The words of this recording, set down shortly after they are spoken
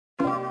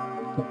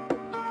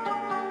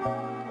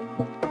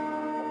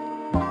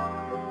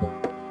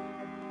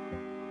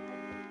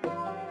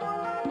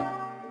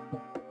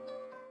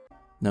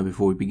Now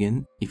before we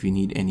begin, if you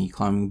need any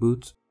climbing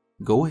boots,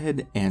 go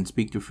ahead and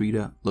speak to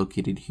Frida,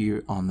 located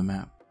here on the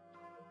map.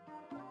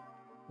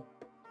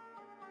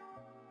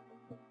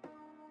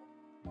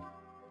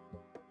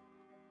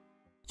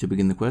 To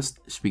begin the quest,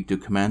 speak to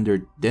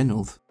Commander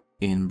Denulf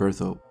in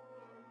Bertho.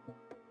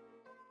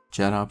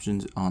 Chat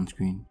options on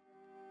screen.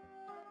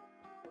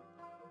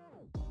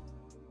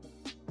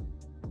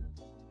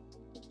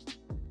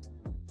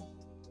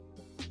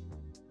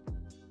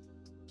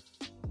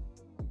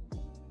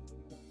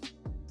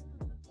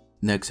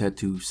 Next, head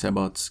to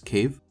Sabot's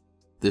cave.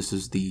 This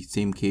is the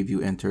same cave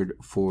you entered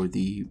for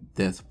the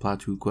Death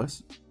Plateau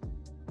quest.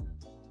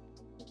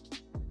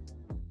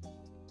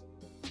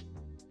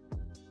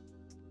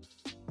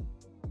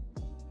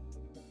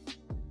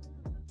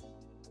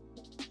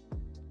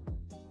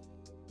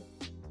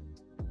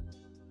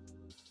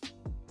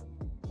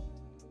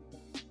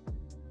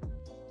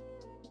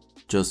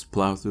 Just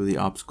plow through the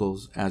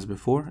obstacles as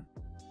before.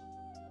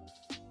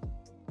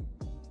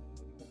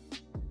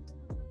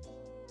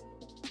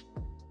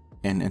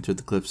 And enter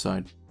the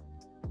cliffside.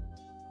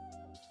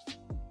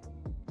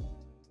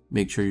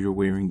 Make sure you're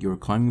wearing your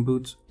climbing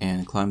boots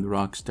and climb the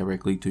rocks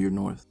directly to your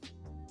north.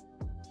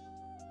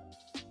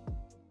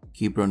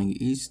 Keep running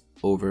east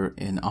over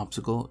an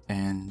obstacle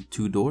and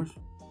 2 doors.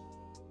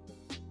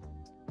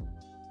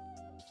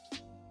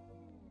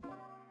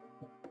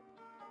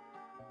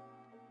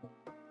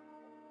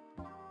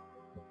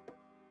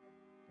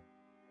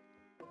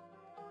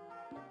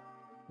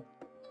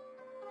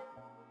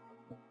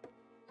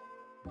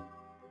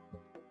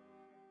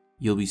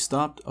 You'll be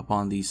stopped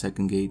upon the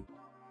second gate.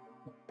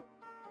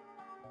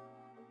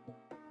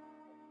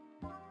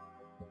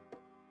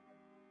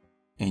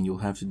 And you'll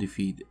have to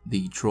defeat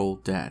the Troll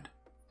Dad.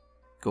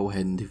 Go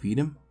ahead and defeat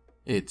him.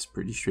 It's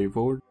pretty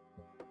straightforward.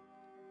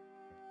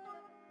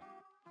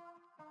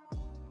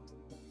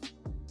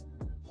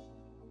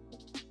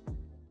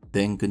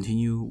 Then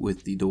continue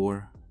with the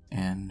door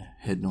and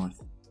head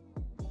north.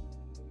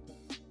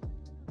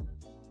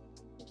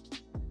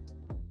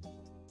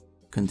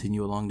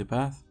 Continue along the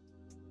path.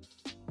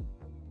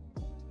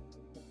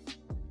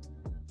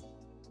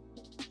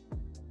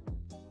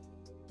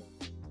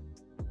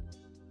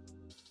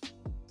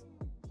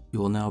 You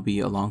will now be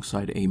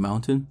alongside a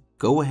mountain.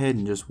 Go ahead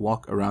and just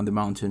walk around the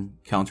mountain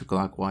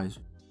counterclockwise.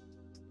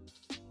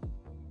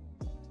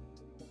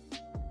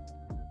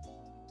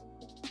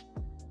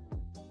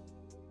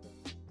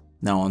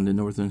 Now on the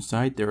northern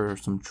side, there are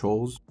some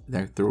trolls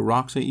that throw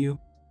rocks at you.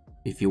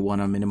 If you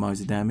want to minimize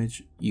the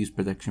damage, use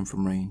protection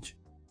from range.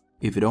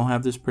 If you don't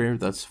have this prayer,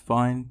 that's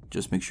fine.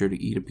 Just make sure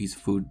to eat a piece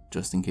of food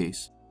just in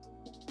case.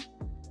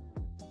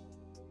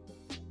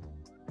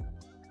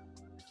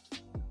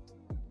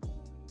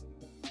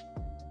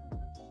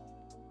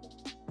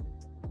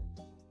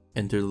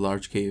 Enter the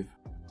large cave.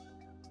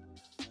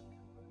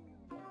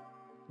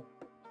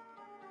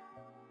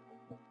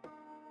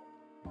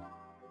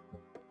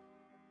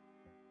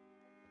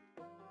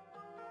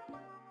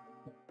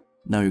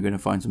 Now you're going to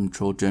find some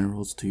troll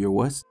generals to your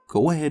west.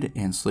 Go ahead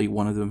and slay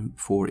one of them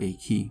for a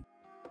key.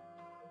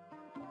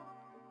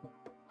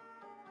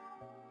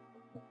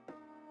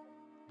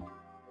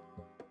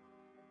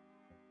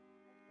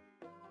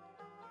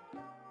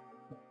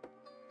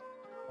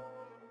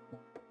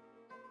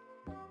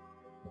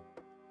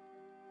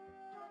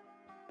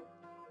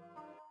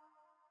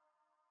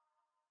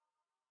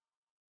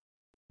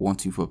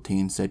 Once you've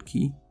obtained said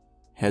key,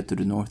 head to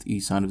the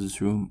northeast side of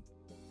this room.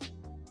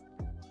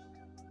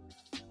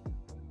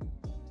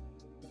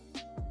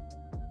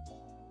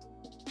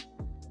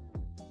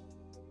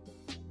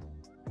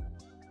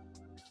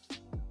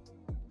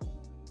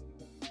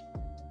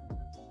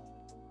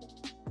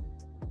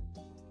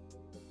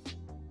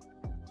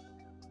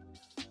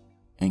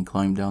 And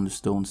climb down the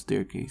stone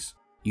staircase.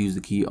 Use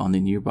the key on the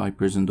nearby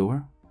prison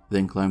door,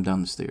 then climb down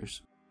the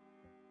stairs.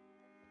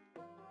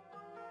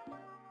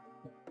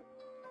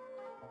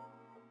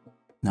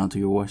 Now to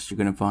your west, you're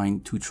going to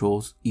find 2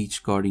 trolls,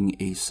 each guarding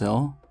a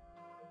cell.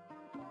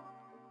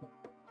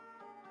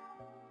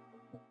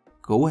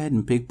 Go ahead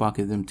and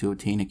pickpocket them to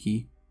obtain a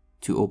key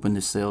to open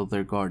the cell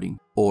they're guarding,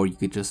 or you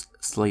could just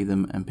slay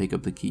them and pick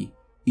up the key.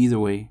 Either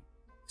way,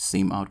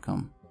 same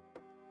outcome.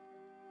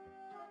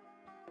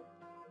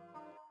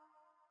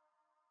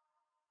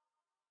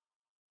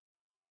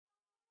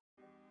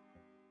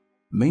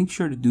 Make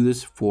sure to do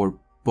this for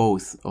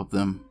both of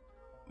them.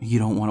 You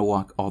don't want to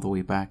walk all the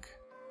way back.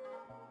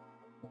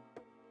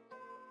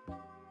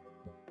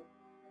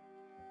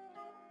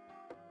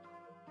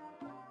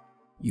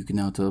 You can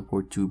now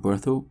teleport to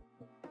Bertho.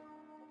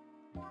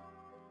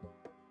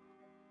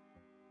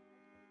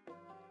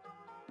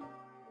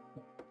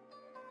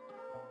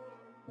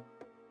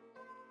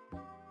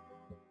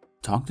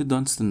 Talk to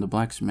Dunstan the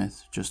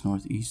blacksmith just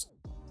northeast.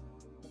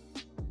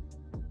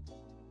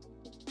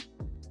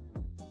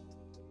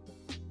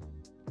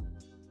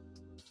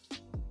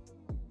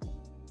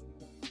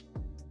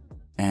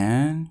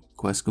 And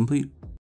quest complete.